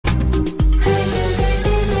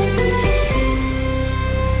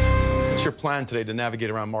plan today to navigate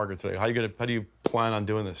around Margaret today? How do you plan on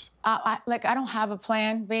doing this? I don't have a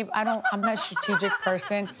plan, babe. I'm not a strategic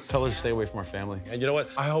person. Tell her to stay away from our family. And you know what?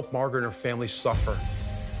 I hope Margaret and her family suffer.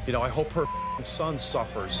 You know, I hope her son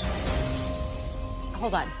suffers.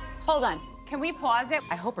 Hold on. Can we pause it?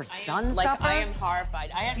 I hope her son suffers. I am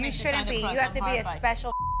horrified. You shouldn't be. You have to be a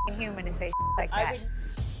special human to say like that.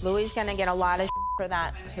 Louie's gonna get a lot of for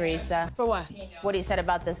that, Teresa. For what? What he said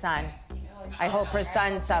about the son. I hope her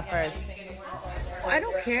son suffers. I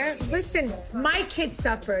don't care. Listen, my kid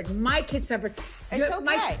suffered. My kid suffered. It's okay.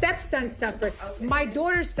 My stepson suffered. My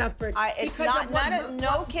daughter suffered. It's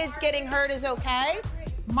no kids getting hurt is okay.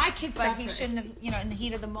 My kid suffered. But he shouldn't have, you know, in the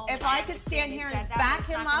heat of the moment. If I could stand here and back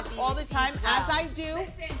him up all the time, as I do,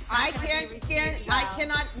 I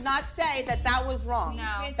cannot not say that was wrong.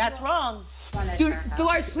 No. That's wrong.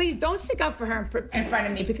 Dolores, please don't stick up for her in front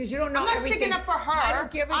of me because you don't know everything. I'm not sticking up for her. I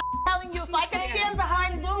don't give a I'm telling you, if I could stand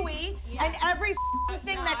behind Louie and every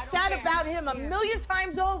thing that's said about him a million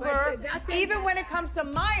times over, even when it comes to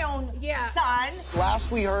my own son.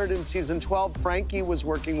 Last we heard in season 12, Frankie was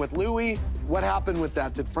working with Louie. What happened with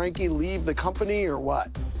that? Did Frankie leave the company or what?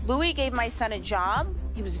 Louie gave my son a job.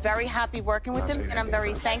 He was very happy working with him, and I'm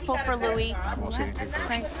very thankful for Louie.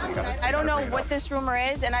 I don't know what this rumor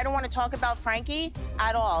is, and I don't want to talk about Frankie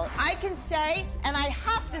at all. I can say, and I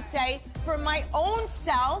have to say, for my own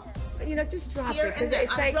self. You know, just drop Here it because and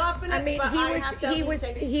it's I'm like dropping it, I mean, but I have to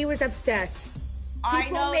he was upset. I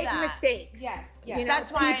People know make that. mistakes. Yes. You know,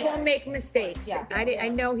 That's why people make mistakes. Yeah. I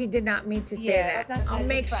know he did not mean to say that. I'll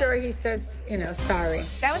make sure he says, you know, sorry.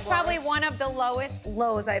 That was probably one of the lowest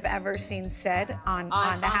lows I've ever seen said on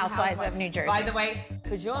the Housewives of New Jersey. By the way,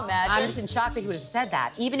 could you imagine? I'm just in shock that he would have said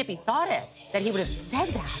that. Even if he thought it, that he would have said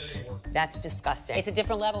that. That's disgusting. It's a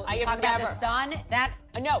different level. I You have talk about the never- son, that...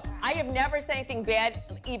 No, I have never said anything bad,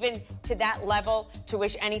 even to that level, to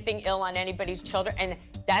wish anything ill on anybody's children, and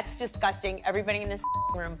that's disgusting. Everybody in this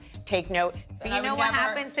room, take note. But you know what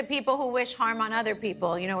happens to people who wish harm on other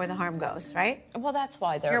people? You know where the harm goes, right? Well, that's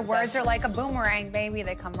why they're... Your words are like a boomerang, baby.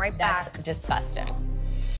 They come right back. That's disgusting.